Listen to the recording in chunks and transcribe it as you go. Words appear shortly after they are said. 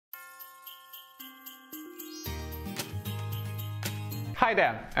Hi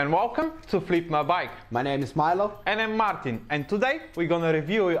there and welcome to Flip My Bike. My name is Milo. And I'm Martin, and today we're gonna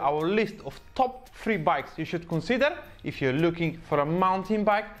review our list of top 3 bikes you should consider if you're looking for a mountain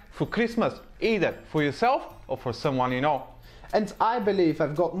bike for Christmas, either for yourself or for someone you know. And I believe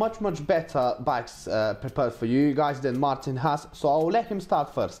I've got much better bikes prepared for you guys than Martin has, so I'll let him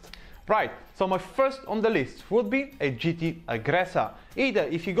start first. Right, so my first on the list would be a GT Aggressor. Either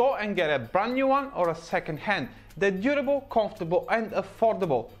if you go and get a brand new one or a second hand. They're durable, comfortable and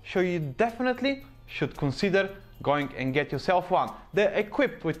affordable, so you definitely should consider going and get yourself one. They're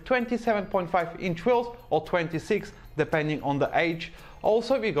equipped with 27.5-inch wheels or 26 depending on the age.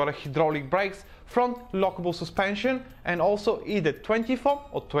 Also we got a hydraulic brakes, front lockable suspension and also either 24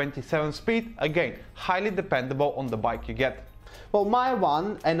 or 27 speed, again highly dependable on the bike you get. Well, my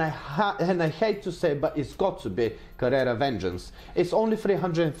one, and I hate to say, but it's got to be Carrera Vengeance. It's only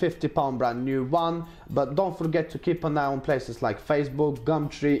 £350 brand new one, but don't forget to keep an eye on places like Facebook,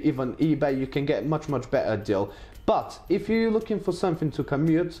 Gumtree, even eBay. You can get much better deal. But if you're looking for something to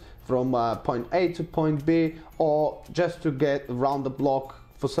commute from point A to point B, or just to get around the block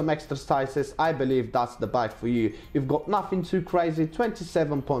for some exercises, I believe that's the bike for you. You've got nothing too crazy,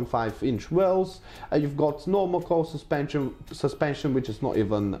 27.5-inch wheels, you've got normal coil suspension which is not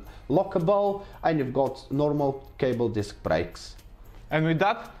even lockable, and you've got normal cable disc brakes. And with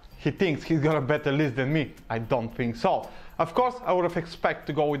that, he thinks he's got a better list than me. I don't think so. Of course, I would have expected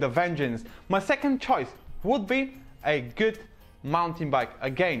to go with the Vengeance. My second choice would be a good mountain bike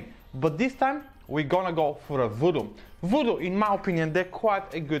again, but this time we're gonna go for a Voodoo. Voodoo, in my opinion, they're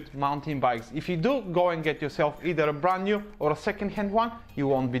quite a good mountain bikes. If you do go and get yourself either a brand new or a second-hand one, you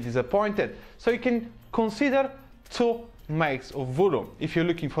won't be disappointed. So you can consider 2 makes of Voodoo if you're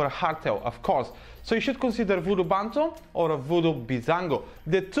looking for a hardtail, of course. So you should consider Voodoo Bantu or a Voodoo Bizango.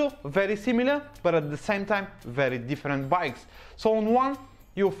 They're 2 very similar, but at the same time very different bikes. So on one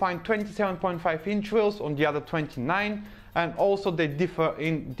you'll find 27.5-inch wheels, on the other 29, and also they differ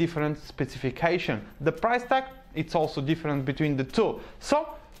in different specification. The price tag, it's also different between the 2, so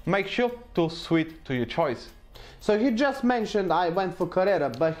make sure to switch to your choice. So he just mentioned I went for Carrera,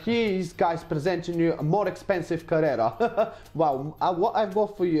 but he's guys presenting you a more expensive Carrera. Wow, what I've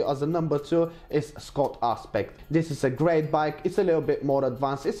got for you as a number 2 is Scott Aspect. This is a great bike, it's a little bit more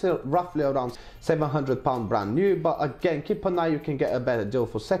advanced, it's roughly around £700 brand new, but again keep an eye, you can get a better deal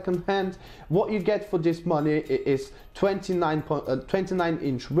for second hand. What you get for this money is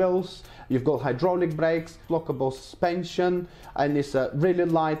 29-inch wheels, you've got hydraulic brakes, lockable suspension, and it's really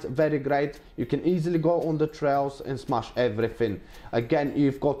light, very great. You can easily go on the trails and smash everything. Again,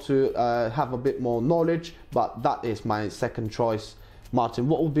 you've got to have a bit more knowledge, but that is my second choice. Martin,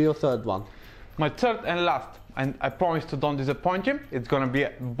 what will be your third one? My third and last, and I promise to don't disappoint you, it's gonna be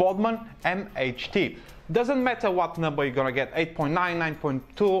a Boardman MHT. Doesn't matter what number you're gonna get, 8.9,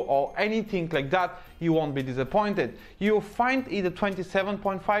 9.2 or anything like that, you won't be disappointed. You'll find either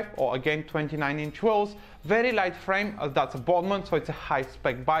 27.5 or again 29-inch wheels, very light frame as that's a Boardman, so it's a high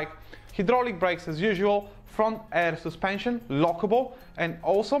spec bike. Hydraulic brakes as usual, front air suspension, lockable, and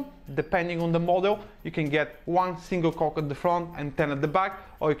also depending on the model you can get 1 single cock at the front and 10 at the back,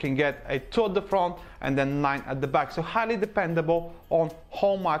 or you can get a 2 at the front and then 9 at the back. So highly dependable on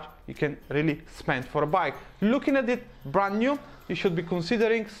how much you can really spend for a bike. Looking at it brand new, you should be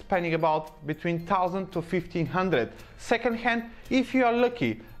considering spending about between 1,000 to 1,500. Second hand, if you are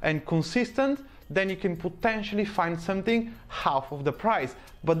lucky and consistent, then you can potentially find something half of the price.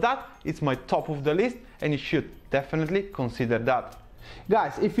 But that is my top of the list, and you should definitely consider that.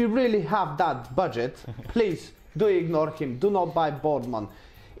 Guys, if you really have that budget, please do ignore him, do not buy Boardman.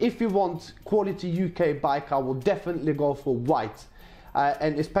 If you want quality UK bike, I will definitely go for Whyte.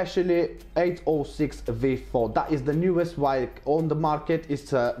 And especially 806 V4. That is the newest bike on the market.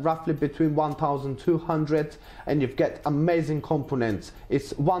 It's roughly between 1,200, and you've got amazing components.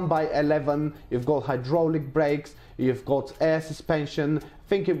 It's 1x11, you've got hydraulic brakes, you've got air suspension. I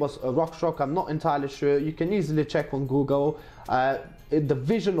think it was a RockShox, I'm not entirely sure. You can easily check on Google. The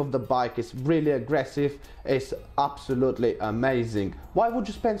vision of the bike is really aggressive, it's absolutely amazing. Why would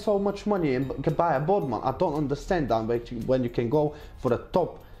you spend so much money and buy a Boardman? I don't understand that when you can go for a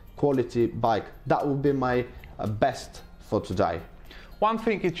top quality bike. That would be my best for today. One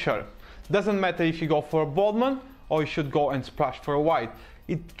thing is sure, doesn't matter if you go for a Boardman or you should go and splash for a Whyte.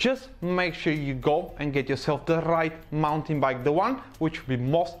 It just make sure you go and get yourself the right mountain bike, the one which will be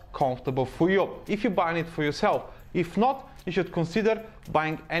most comfortable for you if you're buying it for yourself. If not, you should consider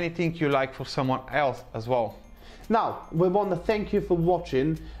buying anything you like for someone else as well. Now, we want to thank you for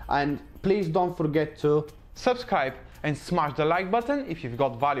watching, and please don't forget to subscribe and smash the like button if you've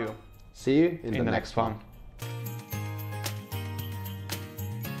got value. See you in the next one.